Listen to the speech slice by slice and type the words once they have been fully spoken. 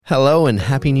Hello and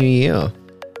Happy New Year.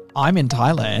 I'm in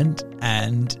Thailand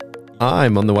and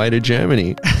I'm on the way to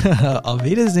Germany. Auf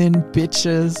Wiedersehen,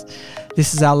 bitches.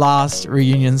 This is our last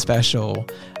reunion special.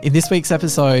 In this week's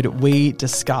episode, we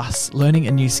discuss learning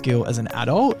a new skill as an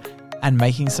adult and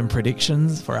making some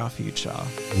predictions for our future.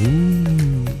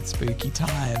 Spooky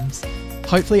times.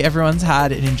 Hopefully everyone's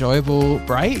had an enjoyable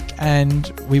break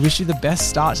and we wish you the best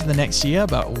start to the next year,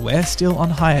 but we're still on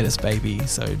hiatus, baby,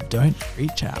 so don't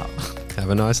reach out. Have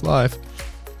a nice life.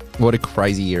 What a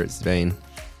crazy year it's been.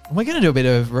 We're going to do a bit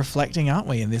of reflecting, aren't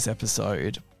we, in this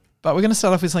episode? But we're going to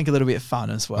start off with something a little bit fun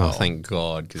as well. Oh, thank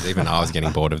God, because even I was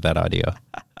getting bored of that idea.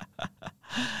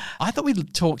 I thought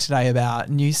we'd talk today about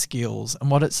new skills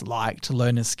and what it's like to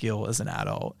learn a skill as an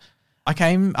adult. I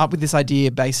came up with this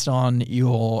idea based on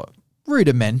your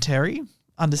rudimentary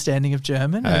understanding of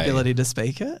German and ability to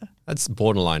speak it. That's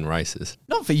borderline racist.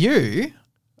 Not for you.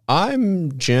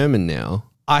 I'm German now.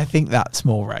 I think that's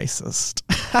more racist.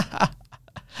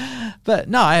 But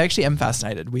no, I actually am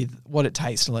fascinated with what it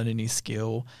takes to learn a new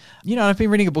skill. You know, I've been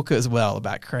reading a book as well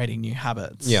about creating new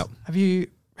habits. Yeah. Have you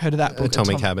heard of that book?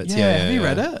 Atomic Habits. Yeah. Have you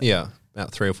read it? Yeah.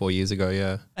 About 3 or 4 years ago,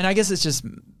 yeah. And I guess it's just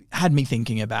had me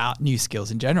thinking about new skills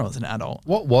in general as an adult.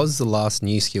 What was the last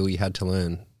new skill you had to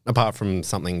learn, apart from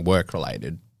something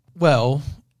work-related? Well,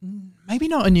 maybe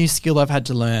not a new skill I've had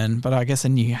to learn, but I guess a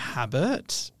new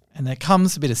habit, and there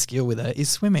comes a bit of skill with it, is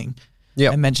swimming.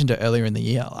 Yeah. I mentioned it earlier in the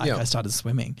year. I started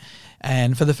swimming.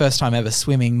 And for the first time ever,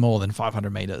 swimming more than 500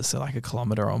 meters, so like a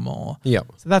kilometer or more. Yeah.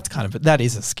 So that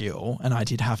is a skill. And I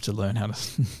did have to learn how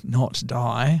to not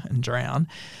die and drown.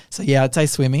 So yeah, I'd say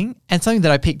swimming. And something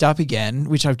that I picked up again,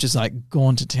 which I've just like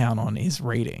gone to town on, is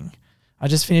reading. I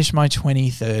just finished my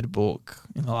 23rd book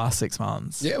in the last 6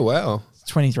 months. Yeah, wow.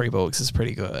 23 books is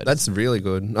pretty good. That's really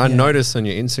good. I noticed on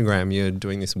your Instagram you're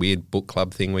doing this weird book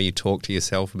club thing where you talk to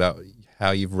yourself about how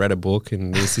you've read a book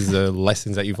and this is the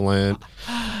lessons that you've learned.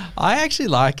 I actually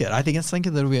like it. I think it's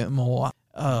something a little bit more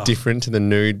different to the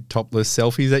nude topless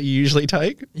selfies that you usually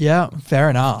take. Yeah, fair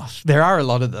enough. There are a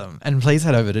lot of them. And please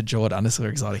head over to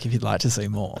Jord_exotic if you'd like to see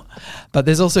more. But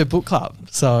there's also a book club.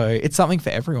 So it's something for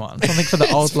everyone. Something for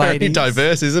the old ladies. It's very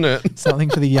diverse, isn't it? Something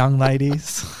for the young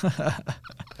ladies.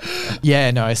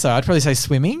 Yeah, no. So I'd probably say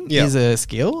swimming is a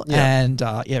skill and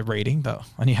reading, but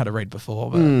I knew how to read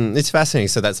before. But it's fascinating.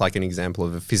 So that's like an example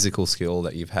of a physical skill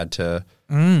that you've had to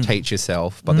teach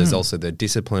yourself, but there's also the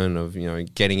discipline of, you know,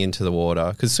 getting into the water,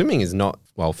 because swimming is not,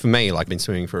 well, for me, like I've been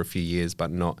swimming for a few years,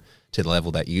 but not to the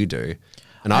level that you do.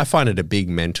 And I find it a big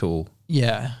mental.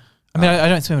 Yeah. I mean, I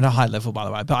don't swim at a high level, by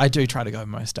the way, but I do try to go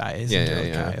most days and do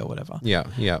okay or whatever. Yeah,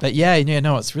 yeah. But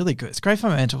it's really good. It's great for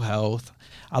my mental health.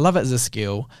 I love it as a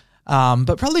skill.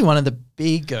 But probably one of the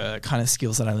bigger kind of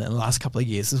skills that I learned in the last couple of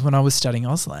years is when I was studying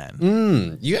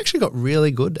Auslan. You actually got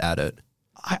really good at it.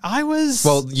 I was.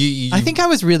 Well, I think I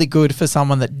was really good for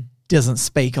someone that doesn't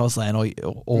speak Auslan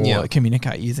or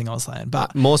communicate using Auslan.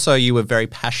 But more so, you were very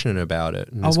passionate about it.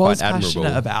 And I was quite admirable.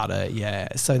 passionate about it, yeah.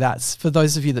 So that's, for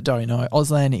those of you that don't know,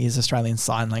 Auslan is Australian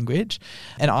Sign Language.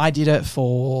 And I did a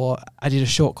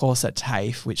short course at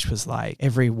TAFE, which was like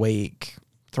every week,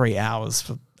 3 hours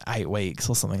for 8 weeks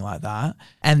or something like that.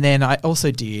 And then I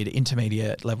also did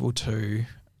intermediate level 2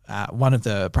 at one of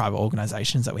the private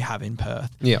organisations that we have in Perth.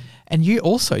 Yeah. And you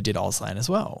also did Auslan as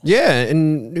well. Yeah,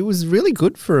 and it was really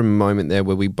good for a moment there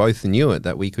where we both knew it,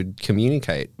 that we could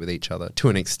communicate with each other to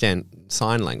an extent,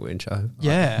 sign language.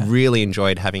 I really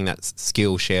enjoyed having that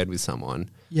skill shared with someone.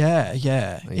 Yeah.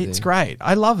 It's great.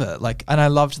 I love it. And I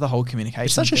loved the whole communication.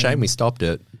 It's such a shame we stopped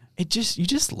it. You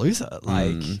just lose it.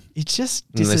 It just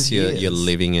unless disappears. you're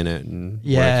living in it and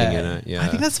working in it. Yeah, I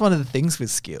think that's one of the things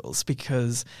with skills,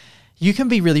 because you can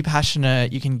be really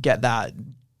passionate. You can get that,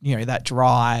 that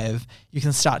drive. You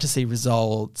can start to see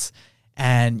results,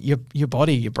 and your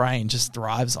body, your brain just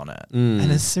thrives on it.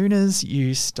 And as soon as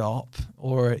you stop,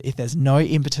 or if there's no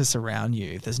impetus around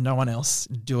you, if there's no one else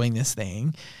doing this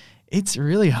thing, it's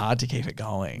really hard to keep it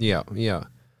going. Yeah.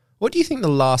 What do you think the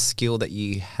last skill that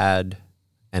you had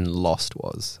and lost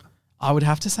was? I would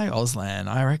have to say Auslan.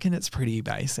 I reckon it's pretty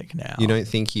basic now. You don't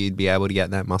think you'd be able to get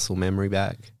that muscle memory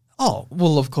back? Oh,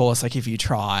 well, of course, if you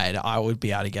tried, I would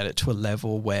be able to get it to a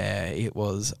level where it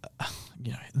was,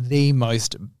 the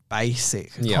most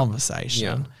basic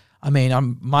conversation. Yeah. I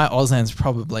mean, my Auslan's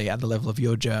probably at the level of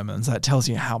your German, so that tells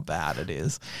you how bad it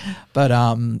is. But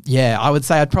I would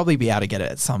say I'd probably be able to get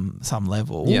it at some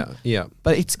level. Yeah.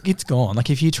 But it's gone.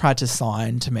 Like if you tried to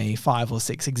sign to me 5 or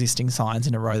 6 existing signs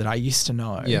in a row that I used to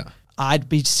know, I'd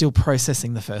be still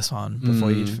processing the first one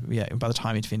before by the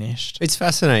time you'd finished. It's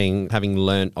fascinating having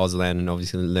learnt Auslan and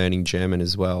obviously learning German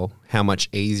as well, how much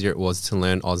easier it was to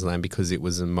learn Auslan because it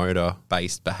was a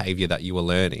motor-based behaviour that you were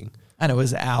learning. And it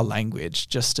was our language,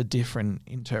 just a different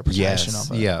interpretation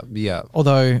of it. Yeah.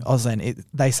 Although Auslan,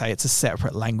 they say it's a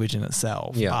separate language in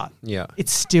itself, but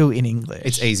it's still in English.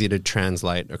 It's easier to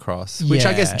translate across, which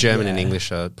I guess German and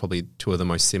English are probably two of the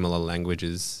most similar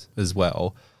languages as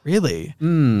well. Really?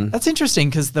 That's interesting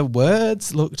because the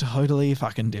words look totally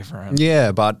fucking different.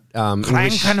 Yeah, but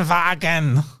English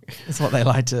Krankenwagen is what they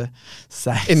like to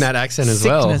say. In that accent as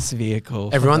well. Sickness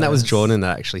vehicle. Everyone that was Jordan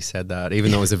that actually said that,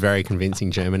 even though it was a very convincing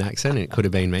German accent, it could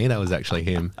have been me. That was actually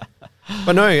him.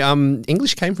 But no,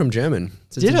 English came from German.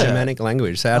 So it's a Germanic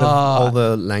language. So out of all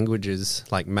the languages,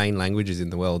 like main languages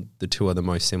in the world, the two are the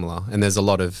most similar. And there's a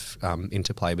lot of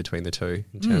interplay between the two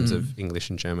in terms of English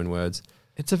and German words.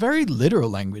 It's a very literal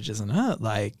language, isn't it?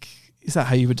 Like, is that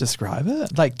how you would describe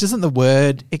it? Like, doesn't the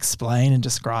word explain and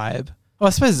describe? Well,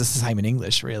 I suppose it's the same in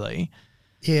English, really.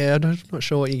 Yeah, I'm not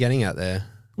sure what you're getting at there.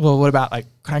 Well, what about like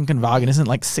Krankenwagen? Isn't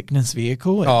like sickness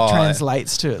vehicle? It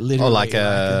translates to literally like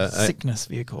a sickness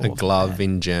vehicle. A glove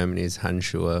in German is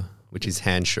Handschuhe, which is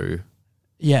handshoe.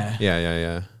 Yeah.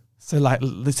 Yeah. So like,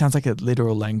 it sounds like a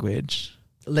literal language.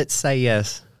 Let's say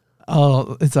yes.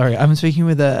 Oh, sorry. I'm speaking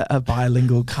with a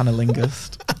bilingual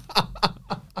cunnilinguist.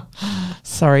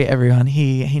 Sorry, everyone.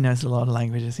 He knows a lot of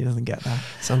languages. He doesn't get that.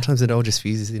 Sometimes it all just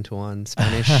fuses into one: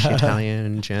 Spanish,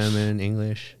 Italian, German,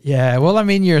 English. Yeah. Well, I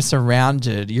mean, you're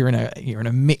surrounded. You're in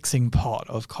a mixing pot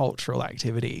of cultural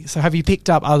activity. So, have you picked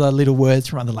up other little words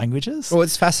from other languages? Well,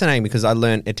 it's fascinating because I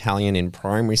learned Italian in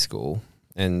primary school,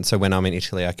 and so when I'm in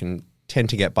Italy, I can tend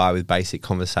to get by with basic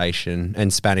conversation,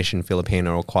 and Spanish and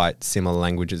Filipino are quite similar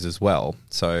languages as well.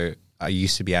 So I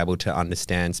used to be able to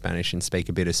understand Spanish and speak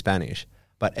a bit of Spanish.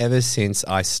 But ever since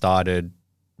I started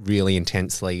really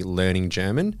intensely learning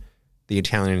German, the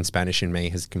Italian and Spanish in me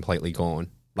has completely gone.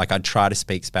 Like I'd try to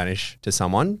speak Spanish to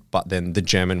someone, but then the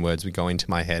German words would go into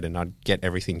my head and I'd get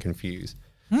everything confused.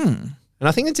 And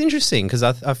I think it's interesting because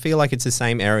I feel like it's the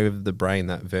same area of the brain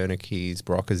that Wernicke's,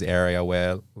 Broca's area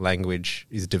where language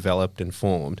is developed and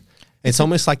formed. It's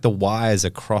almost like the wires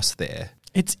are crossed there.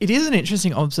 It is an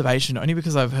interesting observation only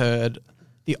because I've heard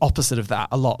the opposite of that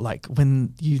a lot. Like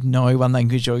when you know one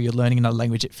language or you're learning another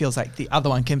language, it feels like the other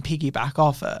one can piggyback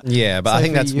off it. Yeah, but so I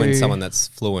think that's when someone that's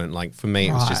fluent, like for me,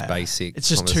 it was just basic. It's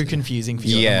just too confusing for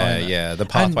you at the moment. Yeah. The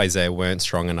pathways there weren't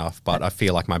strong enough, but I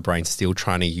feel like my brain's still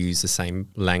trying to use the same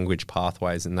language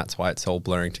pathways and that's why it's all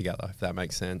blurring together, if that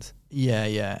makes sense.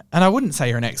 Yeah. And I wouldn't say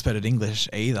you're an expert at English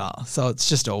either. So it's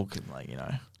just all like, you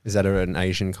know. Is that an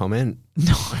Asian comment?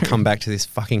 No. I come back to this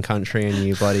fucking country and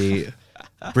you bloody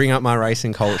bring up my race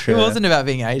and culture. It wasn't about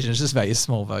being Asian. It's just about your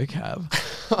small vocab,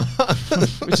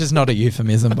 which is not a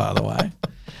euphemism, by the way.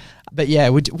 But yeah,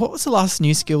 what was the last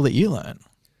new skill that you learned?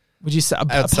 Would you say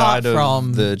outside apart from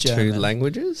of the German, two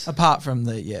languages? Apart from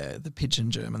the pidgin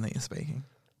German that you're speaking.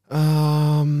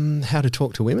 How to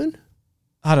talk to women?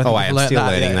 I don't think I'm still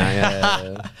learning that.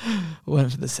 Yeah.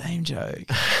 Went for the same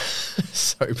joke.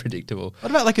 So predictable. What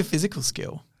about like a physical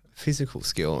skill? Physical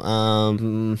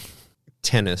skill.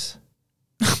 Tennis.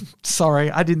 Sorry,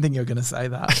 I didn't think you were going to say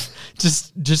that.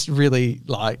 just really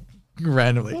like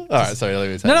randomly. All right, sorry.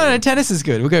 No. Tennis is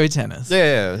good. We'll go with tennis.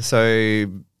 Yeah. So,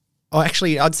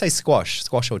 actually, I'd say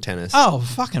squash or tennis. Oh,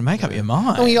 fucking make up your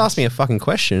mind. Well, you asked me a fucking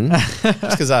question just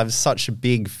because I have such a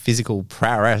big physical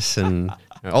prowess and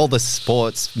all the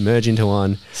sports merge into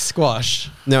one. Squash.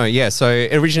 No, yeah. So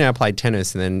originally I played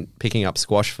tennis and then picking up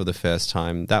squash for the first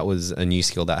time, that was a new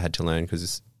skill that I had to learn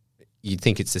because you'd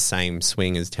think it's the same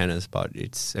swing as tennis, but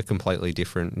it's a completely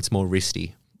different, it's more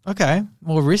wristy. Okay.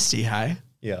 More wristy, hey?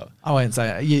 Yeah. I won't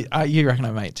say it. You reckon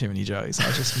I make too many jokes.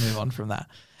 I'll just move on from that.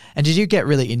 And did you get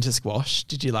really into squash?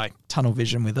 Did you like tunnel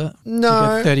vision with it? No.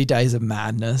 Did you go 30 days of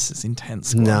madness? It's intense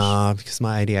squash. Nah, because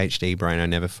my ADHD brain, I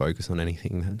never focus on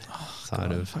anything that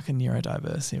side of. Fucking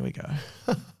neurodiverse. Here we go.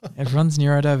 Everyone's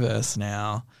neurodiverse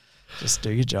now. Just do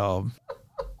your job.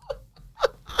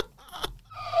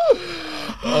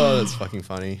 Oh, that's fucking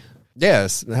funny.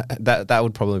 Yes, that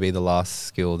would probably be the last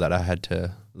skill that I had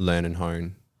to learn and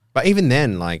hone. But even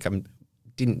then, like, I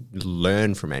didn't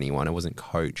learn from anyone. I wasn't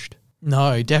coached.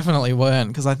 No, definitely weren't,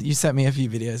 because you sent me a few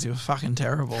videos. You were fucking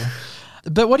terrible.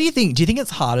 But what do you think? Do you think it's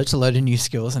harder to learn a new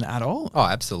skill as an adult? Oh,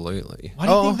 absolutely. Why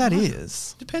do you think that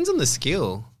is? Depends on the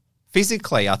skill.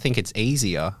 Physically, I think it's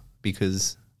easier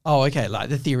because... Oh, okay, like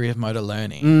the theory of motor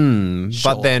learning.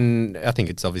 Sure. But then I think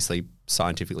it's obviously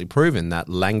scientifically proven that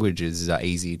languages are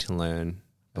easy to learn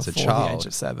as a child. Before the age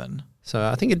of 7. So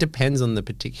I think it depends on the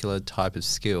particular type of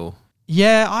skill.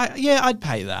 I'd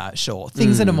pay that, sure.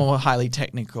 Things that are more highly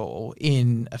technical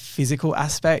in a physical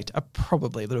aspect are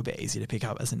probably a little bit easier to pick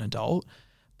up as an adult.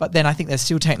 But then I think there's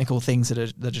still technical things that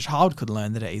a child could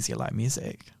learn that are easier, like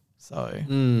music. So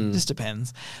it just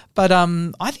depends. But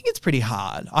I think it's pretty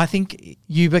hard. I think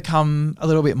you become a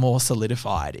little bit more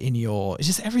solidified in it's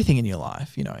just everything in your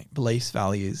life, beliefs,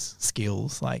 values,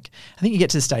 skills. Like, I think you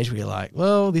get to the stage where you're like,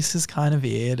 well, this is kind of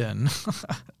it. And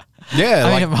yeah,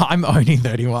 I mean, I'm only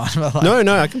 31. But like,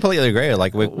 no, I completely agree.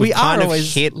 Like we are kind of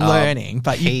always hit learning,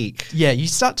 but peak. you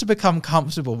start to become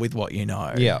comfortable with what you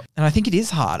know. Yeah. And I think it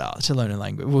is harder to learn a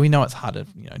language. Well, we know it's harder,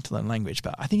 to learn language,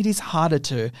 but I think it is harder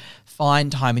to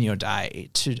find time in your day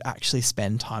to actually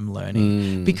spend time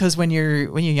learning. Because when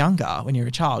you're younger, when you're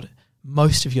a child,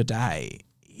 most of your day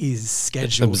is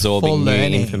scheduled absorbing for new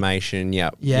learning information.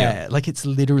 Yeah, like it's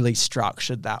literally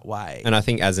structured that way. And I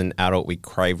think as an adult, we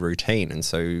crave routine. And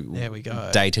so there we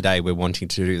go. Day to day, we're wanting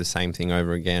to do the same thing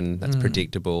over again. That's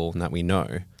predictable and that we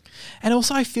know. And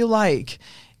also I feel like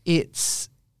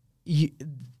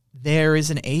there is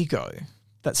an ego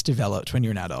that's developed when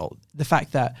you're an adult. The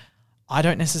fact that I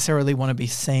don't necessarily want to be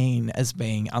seen as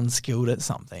being unskilled at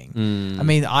something. I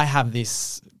mean, I have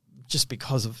this just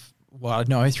because of what I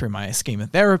know through my schema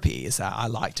therapy is that I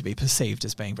like to be perceived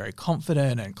as being very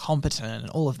confident and competent and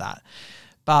all of that.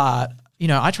 But,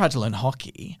 I tried to learn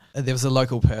hockey. There was a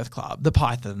local Perth club, the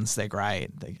Pythons, they're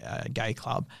great, the gay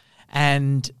club.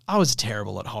 And I was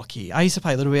terrible at hockey. I used to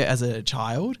play a little bit as a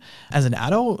child. As an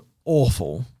adult,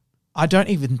 awful. I don't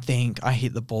even think I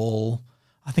hit the ball.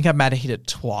 I think I might have hit it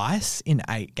twice in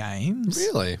 8 games.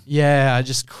 Really? Yeah, I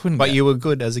just couldn't. But you were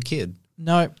good as a kid?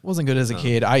 No, wasn't good as a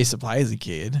kid. I used to play as a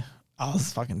kid. I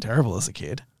was fucking terrible as a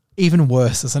kid. Even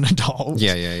worse as an adult.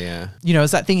 Yeah.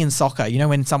 It's that thing in soccer,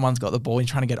 when someone's got the ball and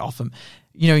you're trying to get off them,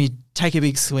 you take a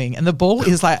big swing and the ball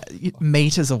is like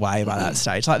meters away by that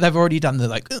stage. Like they've already done the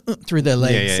through their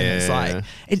legs and it's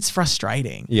it's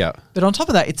frustrating. Yeah. But on top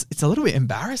of that, it's a little bit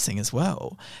embarrassing as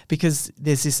well because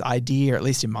there's this idea, at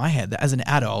least in my head, that as an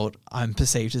adult, I'm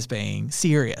perceived as being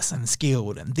serious and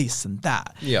skilled and this and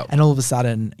that. Yeah. And all of a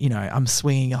sudden, I'm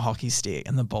swinging a hockey stick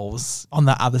and the ball's on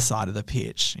the other side of the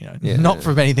pitch, not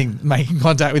from anything making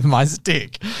contact with my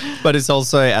stick. But it's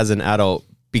also as an adult,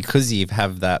 because you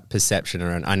have that perception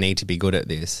around, I need to be good at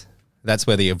this, that's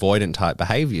where the avoidant type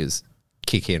behaviors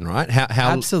kick in, right? How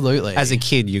Absolutely. As a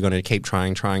kid, you're going to keep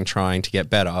trying to get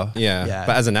better. Yeah.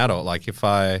 But as an adult, like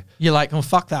you're like, oh,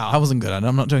 fuck that. I wasn't good at it.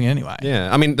 I'm not doing it anyway.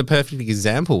 Yeah. I mean, the perfect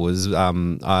example was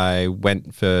I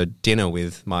went for dinner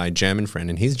with my German friend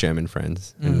and his German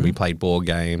friends and we played board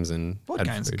games and board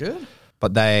games are good.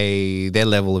 But their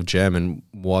level of German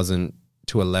wasn't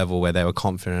to a level where they were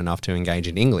confident enough to engage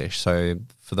in English. So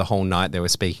for the whole night, they were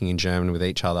speaking in German with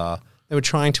each other. They were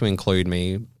trying to include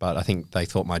me, but I think they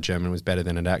thought my German was better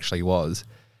than it actually was.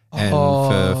 And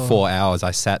for 4 hours,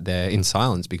 I sat there in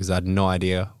silence because I had no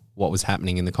idea what was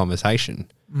happening in the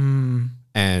conversation.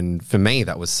 And for me,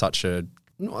 that was such I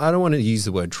don't want to use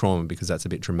the word trauma because that's a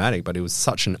bit dramatic, but it was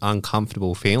such an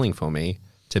uncomfortable feeling for me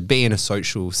to be in a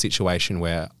social situation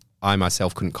where I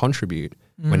myself couldn't contribute.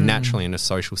 When naturally in a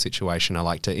social situation, I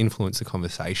like to influence the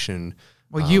conversation.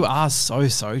 Well, you are so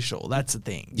social. That's the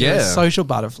thing. You're a social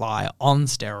butterfly on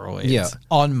steroids,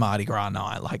 on Mardi Gras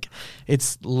night. Like,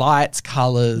 it's lights,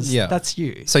 colours. Yeah. That's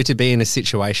you. So to be in a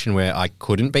situation where I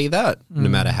couldn't be that, no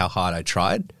matter how hard I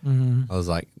tried, I was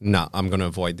like, no, I'm going to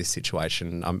avoid this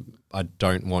situation. I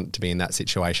don't want to be in that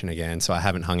situation again. So I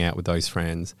haven't hung out with those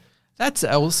friends. That's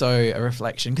also a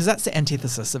reflection because that's the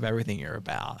antithesis of everything you're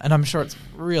about. And I'm sure it's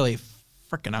really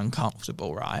freaking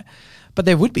uncomfortable, right? But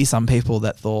there would be some people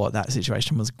that thought that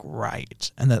situation was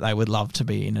great and that they would love to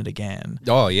be in it again.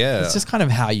 Oh, yeah. It's just kind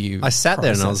of how you I sat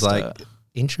there and I was like,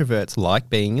 introverts like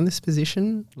being in this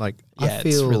position. Like, I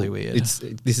feel it's really weird.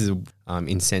 This is an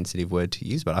insensitive word to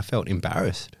use, but I felt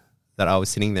embarrassed that I was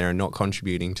sitting there and not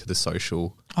contributing to the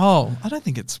social. Oh, I don't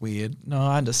think it's weird. No,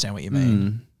 I understand what you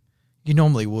mean. You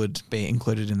normally would be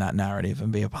included in that narrative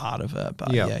and be a part of it,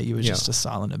 but you were just a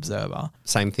silent observer.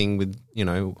 Same thing with,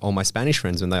 all my Spanish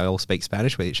friends when they all speak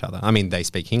Spanish with each other. I mean, they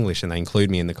speak English and they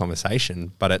include me in the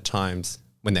conversation, but at times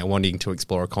when they're wanting to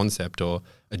explore a concept or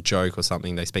a joke or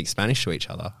something, they speak Spanish to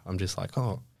each other. I'm just like,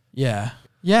 oh. Yeah.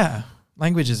 Yeah.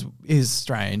 Language is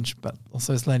strange, but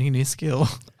also it's learning a new skill.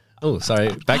 Oh,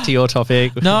 sorry. Back to your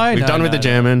topic. We've done with the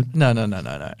German. No.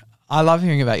 I love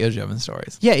hearing about your German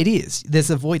stories. Yeah, it is. There's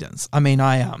avoidance. I mean,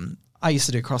 I used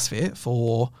to do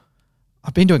CrossFit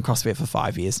I've been doing CrossFit for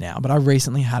 5 years now, but I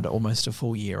recently had almost a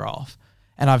full year off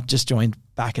and I've just joined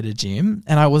back at a gym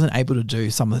and I wasn't able to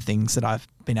do some of the things that I've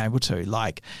been able to.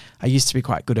 Like, I used to be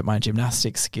quite good at my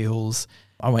gymnastics skills.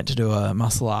 I went to do a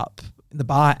muscle up the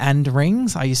bar and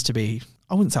rings. I used to be,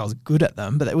 I wouldn't say I was good at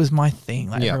them, but it was my thing.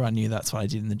 Like Yeah. everyone knew that's what I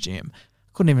did in the gym.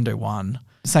 Couldn't even do one.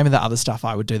 Same with the other stuff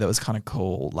I would do that was kind of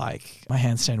cool, like my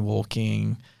handstand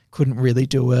walking. Couldn't really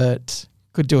do it.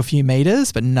 Could do a few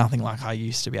meters, but nothing like I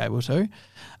used to be able to.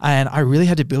 And I really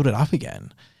had to build it up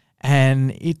again.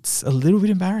 And it's a little bit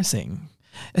embarrassing,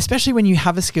 especially when you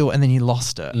have a skill and then you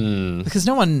lost it. Because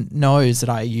no one knows that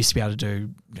I used to be able to do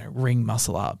ring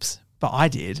muscle ups, but I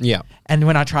did. Yeah. And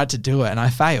when I tried to do it and I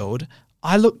failed,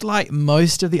 I looked like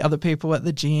most of the other people at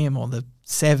the gym, or the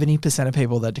 70% of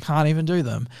people that can't even do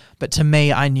them. But to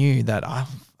me, I knew that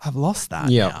I've lost that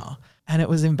now. And it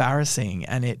was embarrassing.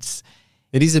 And it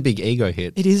is a big ego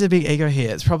hit. is a big ego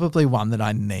hit. It's probably one that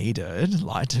I needed.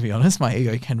 Like, to be honest, my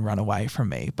ego can run away from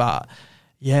me. But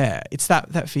yeah, it's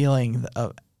that feeling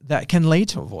that can lead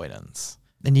to avoidance.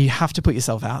 And you have to put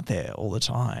yourself out there all the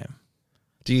time.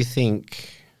 Do you think,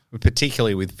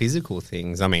 particularly with physical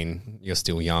things, I mean, you're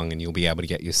still young and you'll be able to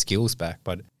get your skills back,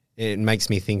 but it makes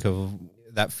me think of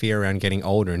that fear around getting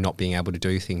older and not being able to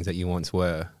do things that you once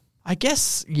were. I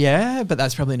guess, yeah, but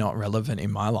that's probably not relevant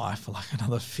in my life for like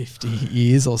another 50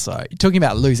 years or so. You're talking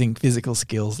about losing physical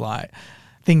skills, like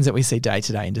things that we see day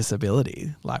to day in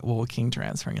disability, like walking,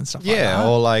 transferring and stuff like that. Yeah,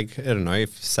 or like, I don't know,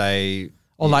 if say...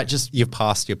 Or like just... You've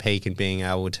passed your peak in being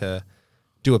able to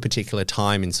do a particular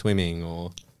time in swimming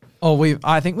or...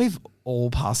 I think we've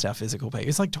all passed our physical peak.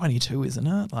 It's like 22, isn't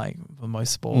it? Like for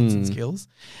most sports and skills.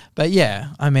 But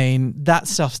yeah, I mean, that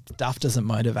stuff doesn't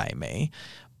motivate me,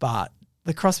 but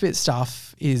the CrossFit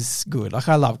stuff is good. Like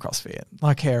I love CrossFit.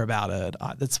 I care about it.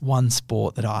 That's one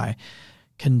sport that I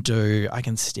can do, I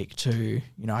can stick to.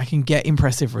 I can get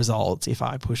impressive results if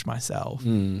I push myself.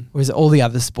 Whereas all the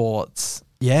other sports,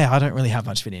 I don't really have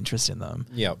much of an interest in them.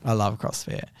 Yep. I love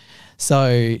CrossFit.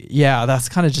 So yeah, that's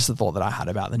kind of just the thought that I had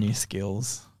about the new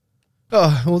skills.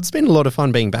 Oh, well, it's been a lot of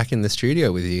fun being back in the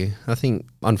studio with you. I think,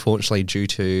 unfortunately, due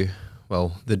to,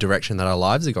 the direction that our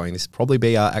lives are going, this will probably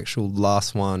be our actual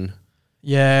last one.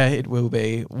 Yeah, it will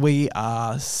be. We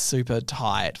are super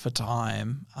tight for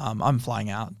time. I'm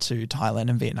flying out to Thailand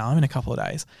and Vietnam in a couple of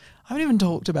days. I haven't even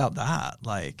talked about that.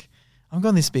 Like, I'm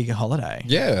going this big holiday.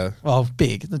 Yeah. Well,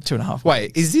 big, 2.5 weeks.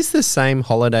 Wait, is this the same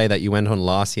holiday that you went on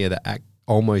last year that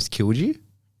almost killed you?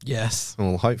 Yes.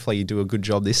 Well, hopefully you do a good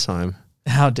job this time.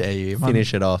 How dare you?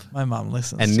 Finish it off. My mum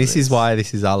listens and to this is why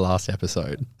this is our last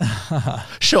episode.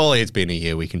 Surely it's been a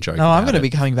year, we can joke about it. No, I'm going to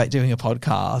be coming back doing a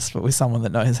podcast, but with someone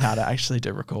that knows how to actually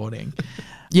do recording.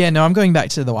 I'm going back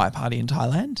to the White Party in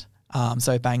Thailand,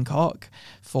 so Bangkok,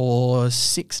 for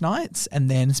 6 nights, and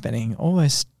then spending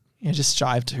almost just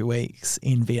shy of 2 weeks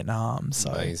in Vietnam.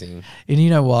 So amazing. And you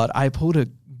know what? I pulled a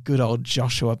good old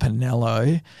Joshua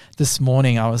Pinello this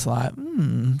morning. I was like,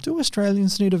 do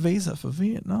Australians need a visa for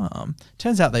Vietnam?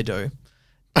 Turns out they do.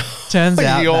 Turns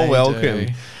out you're they welcome. do.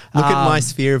 Look at my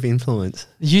sphere of influence.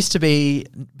 It used to be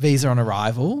visa on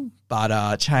arrival,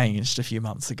 but changed a few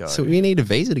months ago. So you need a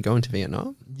visa to go into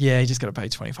Vietnam? Yeah, you just got to pay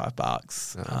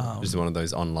 $25. Just one of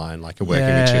those online, like a working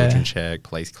with children check,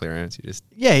 police clearance. You just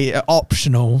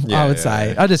optional. I would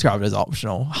say. Yeah. I describe it as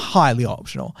optional, highly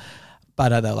optional.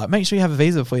 But they're like, make sure you have a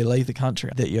visa before you leave the country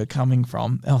that you're coming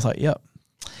from. And I was like, yep.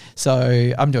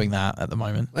 So I'm doing that at the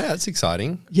moment. Yeah, that's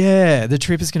exciting. Yeah, the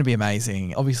trip is going to be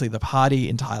amazing. Obviously, the party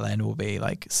in Thailand will be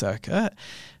like circuit.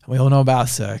 We all know about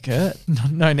circuit.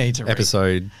 No need to read.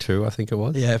 Episode 2, I think it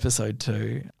was. Yeah, episode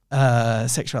 2.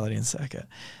 Sexuality and circuit.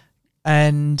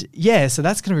 And so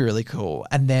that's going to be really cool.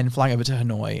 And then flying over to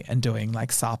Hanoi and doing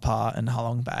like Sapa and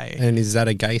Halong Bay. And is that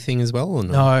a gay thing as well or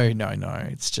not? No.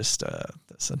 It's just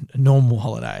it's a normal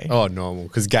holiday. Oh, normal,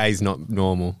 because gay's not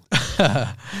normal.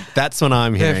 That's what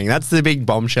I'm hearing. That's the big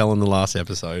bombshell in the last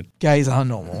episode. Gays are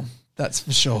normal. That's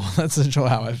for sure. That's for sure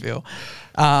how I feel.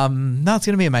 No, it's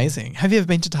going to be amazing. Have you ever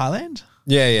been to Thailand?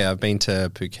 Yeah. I've been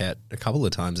to Phuket a couple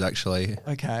of times, actually.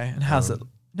 Okay. And how's it?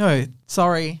 No,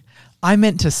 sorry. I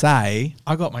meant to say,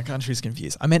 I got my countries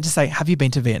confused. I meant to say, have you been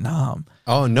to Vietnam?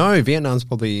 Oh, no. Vietnam's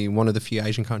probably one of the few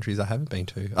Asian countries I haven't been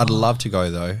to. I'd love to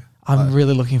go, though. I'm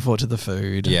really looking forward to the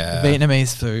food. Yeah.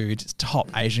 Vietnamese food,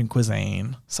 top Asian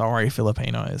cuisine. Sorry,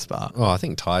 Filipinos, but... Oh, I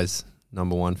think Thai's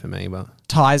number 1 for me, but...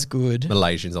 Thai's good.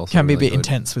 Malaysian's also can be really a bit good.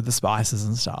 intense with the spices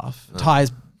and stuff. Thai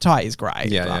is great.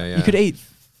 Yeah. You could eat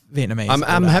Vietnamese.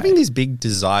 I'm having this big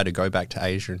desire to go back to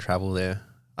Asia and travel there.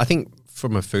 I think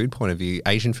from a food point of view,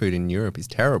 Asian food in Europe is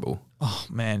terrible. Oh,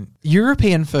 man.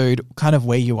 European food, kind of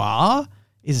where you are,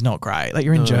 is not great. Like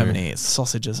you're in Germany, it's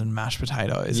sausages and mashed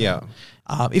potatoes. Yeah.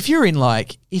 If you're in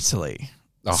like Italy,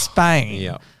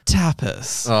 Spain,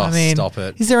 tapas. Oh, I mean, stop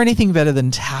it. Is there anything better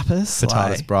than tapas?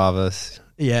 Patatas bravas.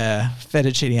 Yeah,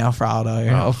 fettuccine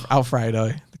Alfredo,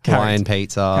 the Hawaiian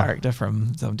pizza. character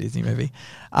from some Disney movie.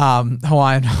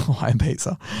 Hawaiian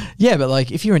pizza. Yeah, but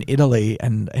like if you're in Italy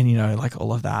and you know like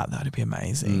all of that, that'd be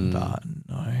amazing. But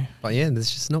no. But yeah,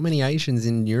 there's just not many Asians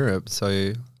in Europe,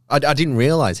 so I didn't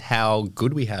realize how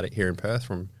good we had it here in Perth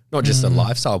from not just a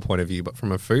lifestyle point of view, but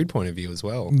from a food point of view as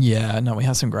well. Yeah, no, we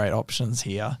have some great options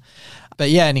here. But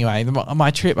yeah, anyway,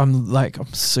 my trip, I'm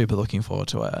super looking forward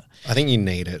to it. I think you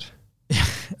need it.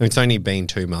 It's only been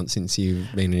 2 months since you've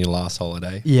been on your last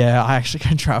holiday. Yeah, I actually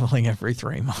go traveling every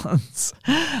 3 months.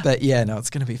 But yeah, no, it's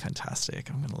going to be fantastic.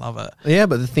 I'm going to love it. Yeah,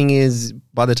 but the thing is,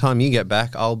 by the time you get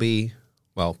back, I'll be,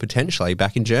 well, potentially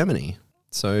back in Germany.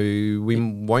 So we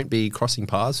won't be crossing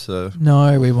paths for...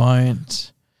 No, we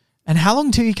won't. And how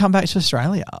long till you come back to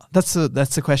Australia? That's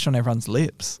the question on everyone's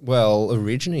lips. Well,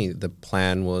 originally the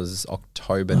plan was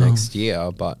October next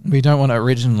year, but... We don't want it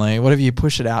originally. What have you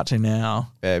pushed it out to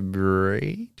now?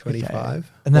 February 25. Okay.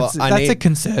 And that's a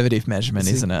conservative measurement,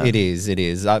 isn't it? It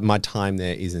is. My time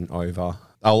there isn't over.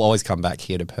 I'll always come back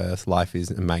here to Perth. Life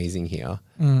is amazing here.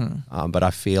 But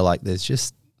I feel like there's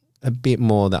just a bit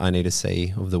more that I need to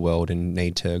see of the world and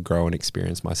need to grow and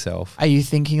experience myself. Are you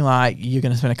thinking like you're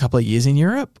going to spend a couple of years in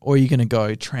Europe, or are you going to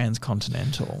go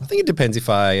transcontinental? I think it depends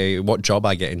what job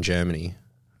I get in Germany.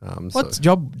 What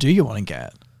job do you want to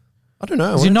get? I don't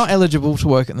know. Because you're not eligible to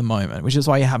work at the moment, which is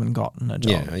why you haven't gotten a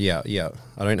job. Yeah.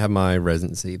 I don't have my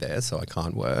residency there, so I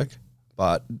can't work.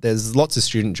 But there's lots of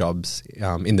student jobs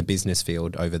in the business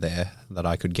field over there that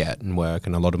I could get and work,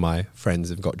 and a lot of my friends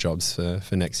have got jobs for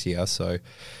next year. So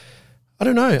I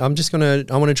don't know.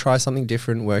 I want to try something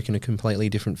different, work in a completely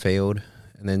different field,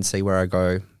 and then see where I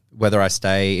go. Whether I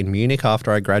stay in Munich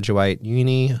after I graduate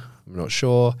uni, I'm not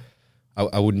sure.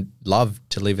 I would love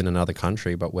to live in another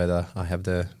country, but whether I have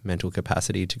the mental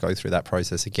capacity to go through that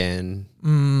process again,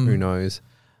 who knows?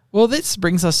 Well, this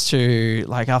brings us to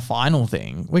like our final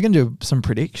thing. We're going to do some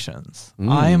predictions.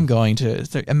 I am going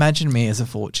to imagine me as a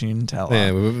fortune teller.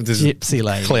 Yeah, gypsy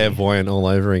lady. Clairvoyant all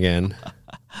over again.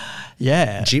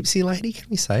 Yeah. Gypsy lady, can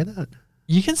we say that?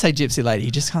 You can say gypsy lady, you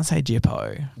just can't say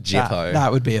gyppo. Gyppo.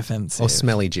 That would be offensive. Or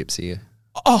smelly gypsy.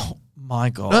 Oh,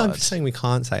 my God. No, I'm just saying we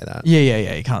can't say that.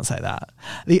 Yeah, you can't say that.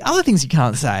 The other things you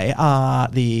can't say are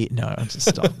No, just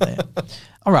stop there.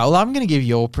 All right, well, I'm going to give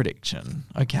your prediction.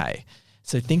 Okay.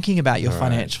 So thinking about your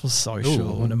financial,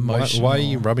 social, and emotional. Why are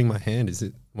you rubbing my hand? Is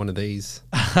it one of these?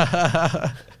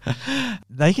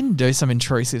 They can do some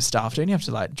intrusive stuff. Don't you have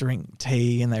to like drink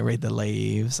tea and they read the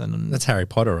leaves? And that's Harry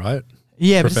Potter, right?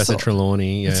 Yeah, Professor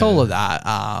Trelawney. Yeah. It's all of that.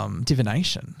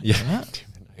 Divination. Yeah.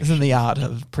 Isn't the art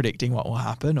of predicting what will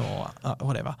happen or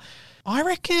whatever. I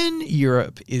reckon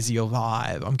Europe is your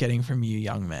vibe I'm getting from you,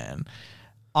 young man.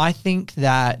 I think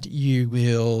that you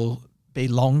will be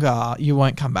longer. You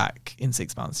won't come back in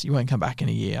 6 months. You won't come back in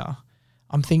a year.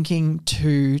 I'm thinking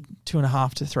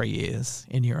 2.5 to 3 years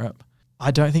in Europe.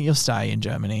 I don't think you'll stay in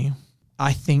Germany.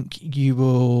 I think you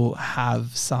will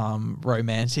have some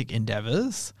romantic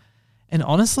endeavours. And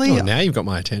honestly... now you've got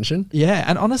my attention. Yeah.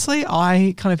 And honestly,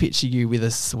 I kind of picture you with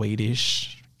a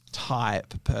Swedish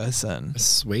type person. A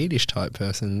Swedish type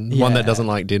person? Yeah. One that doesn't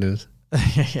like dinners?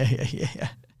 Yeah.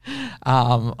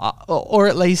 Or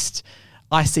at least...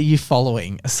 I see you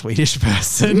following a Swedish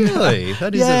person. Really?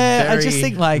 That is a very I just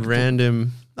think like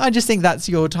random... I just think that's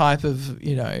your type of,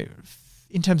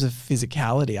 in terms of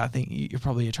physicality, I think you're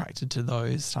probably attracted to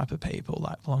those type of people,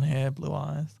 like blonde hair, blue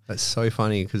eyes. That's so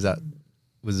funny because that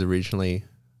was originally...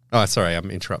 Oh, sorry, I'm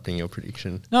interrupting your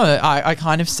prediction. No, I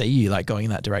kind of see you like going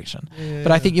in that direction. Yeah.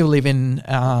 But I think you'll live in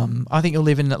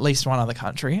at least one other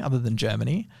country other than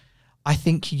Germany. I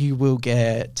think you will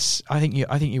get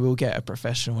a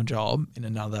professional job in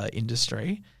another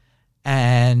industry,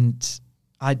 and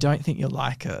I don't think you'll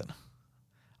like it.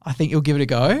 I think you'll give it a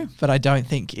go, but I don't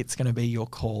think it's going to be your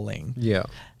calling. Yeah.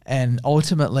 And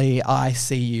ultimately, I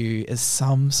see you as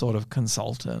some sort of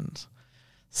consultant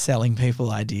selling people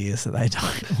ideas that they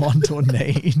don't want or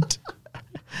need.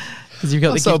 Because you've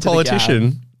got also the gift a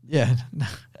politician. Yeah.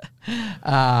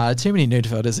 Too many nude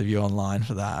photos of you online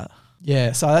for that.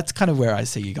 Yeah, so that's kind of where I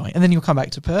see you going. And then you'll come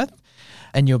back to Perth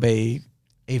and you'll be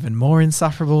even more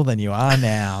insufferable than you are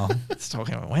now. It's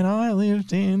talking about when I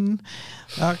lived in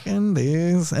fucking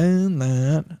this and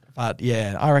that. But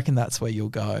yeah, I reckon that's where you'll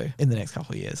go in the next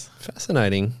couple of years.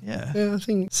 Fascinating. Yeah. Yeah, I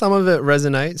think some of it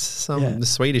resonates. The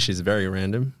Swedish is very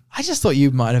random. I just thought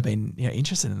you might have been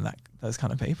interested in those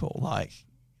kind of people. Like,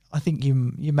 I think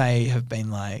you may have been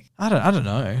like, I don't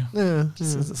know. Yeah.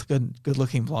 Just as a good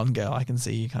looking blonde girl, I can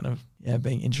see you kind of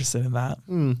being interested in that.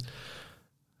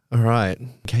 All right.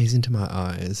 Gaze into my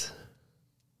eyes.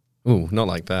 Ooh, not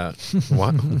like that.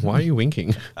 Why are you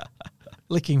winking?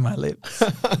 Licking my lips.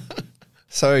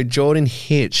 So, Jordan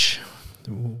Hitch,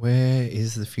 where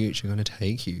is the future going to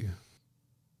take you?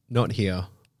 Not here,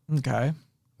 Okay.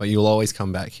 but you'll always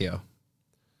come back here.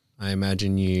 I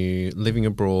imagine you living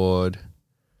abroad,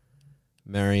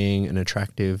 marrying an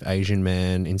attractive Asian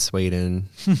man in Sweden,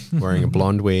 wearing a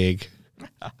blonde wig.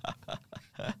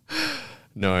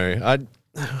 No,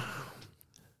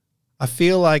 I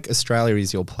feel like Australia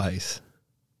is your place.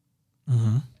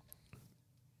 Mm-hmm.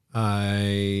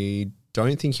 I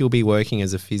don't think you'll be working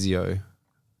as a physio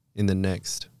in the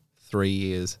next 3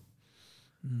 years.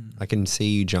 I can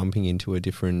see you jumping into a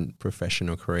different profession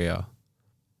or career.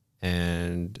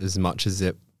 And as much as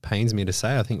it pains me to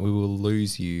say, I think we will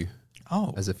lose you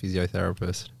as a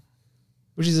physiotherapist,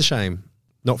 which is a shame.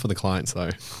 Not for the clients, though.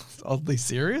 It's oddly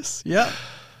serious. Yeah.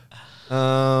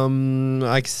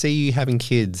 I see you having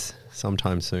kids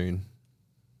sometime soon.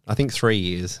 I think 3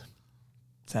 years.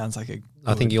 Sounds like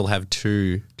I think you'll have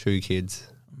two kids,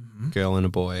 girl and a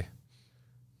boy.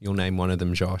 You'll name one of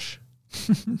them Josh.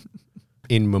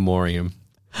 In memoriam.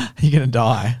 You're going to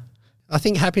die. I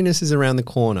think happiness is around the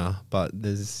corner, but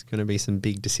there's going to be some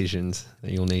big decisions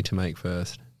that you'll need to make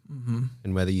first. Mm-hmm.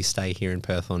 And whether you stay here in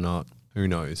Perth or not, who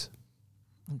knows?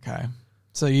 Okay.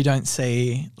 So you don't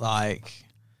see, like,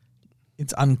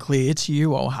 it's unclear to you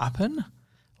what will happen?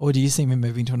 Or do you see me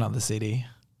moving to another city?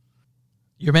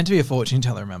 You're meant to be a fortune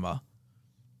teller, remember?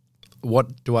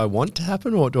 What do I want to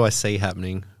happen or what do I see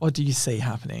happening? What do you see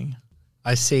happening?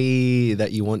 I see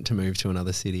that you want to move to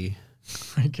another city,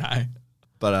 Okay.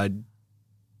 but I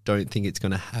don't think it's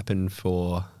going to happen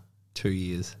for 2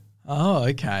 years. Oh,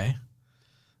 okay.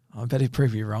 I better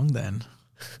prove you wrong then.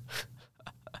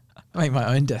 Make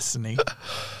my own destiny.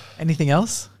 Anything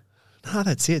else? No,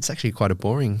 that's it. It's actually quite a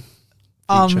boring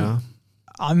Um, future.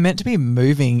 I'm meant to be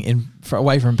moving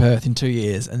away from Perth in 2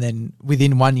 years and then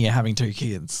within 1 year having 2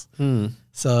 kids.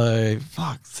 So,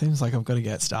 seems like I've got to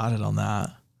get started on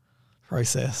that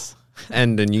process.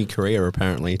 And a new career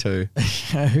apparently too.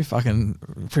 Yeah, who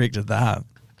fucking predicted that?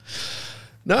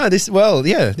 No, this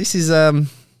is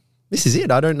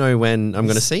it. I don't know when I'm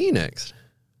going to see you next.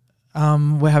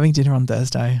 We're having dinner on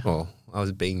Thursday. Well, I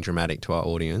was being dramatic to our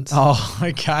audience. Oh,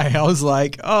 okay. I was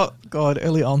like, oh, God,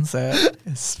 early onset.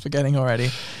 It's forgetting already.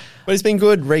 But it's been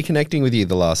good reconnecting with you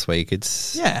the last week.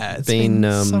 It's been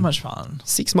so much fun.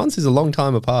 6 months is a long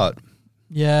time apart.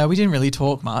 Yeah, we didn't really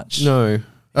talk much. No.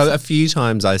 A few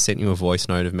times I sent you a voice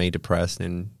note of me depressed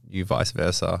and you vice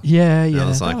versa. Yeah, I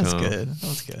was that like, was good. That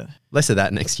was good. Less of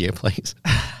that next year, please.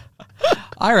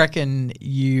 I reckon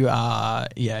you are,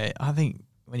 I think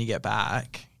when you get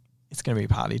back, it's going to be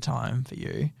party time for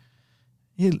you.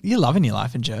 You're loving your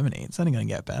life in Germany. It's only going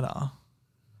to get better.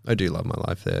 I do love my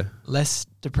life there. Less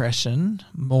depression,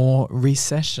 more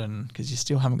recession because you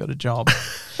still haven't got a job.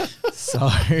 So,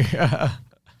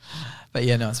 but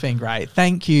yeah, no, it's been great.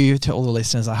 Thank you to all the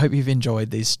listeners. I hope you've enjoyed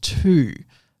these 2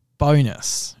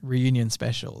 bonus reunion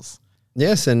specials.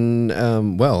 Yes, and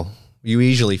you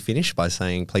usually finish by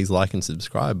saying please like and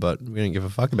subscribe, but we don't give a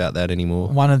fuck about that anymore.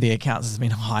 One of the accounts has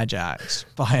been hijacked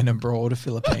by an abroad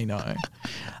Filipino.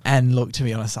 And look, to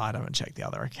be honest, I haven't checked the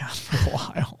other account for a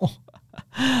while.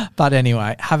 But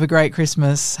anyway, have a great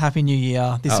Christmas. Happy New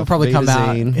Year. This will probably come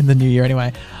out in the new year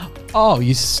anyway. Oh,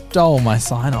 you stole my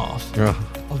sign off.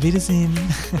 Oh. Auf Wiedersehen.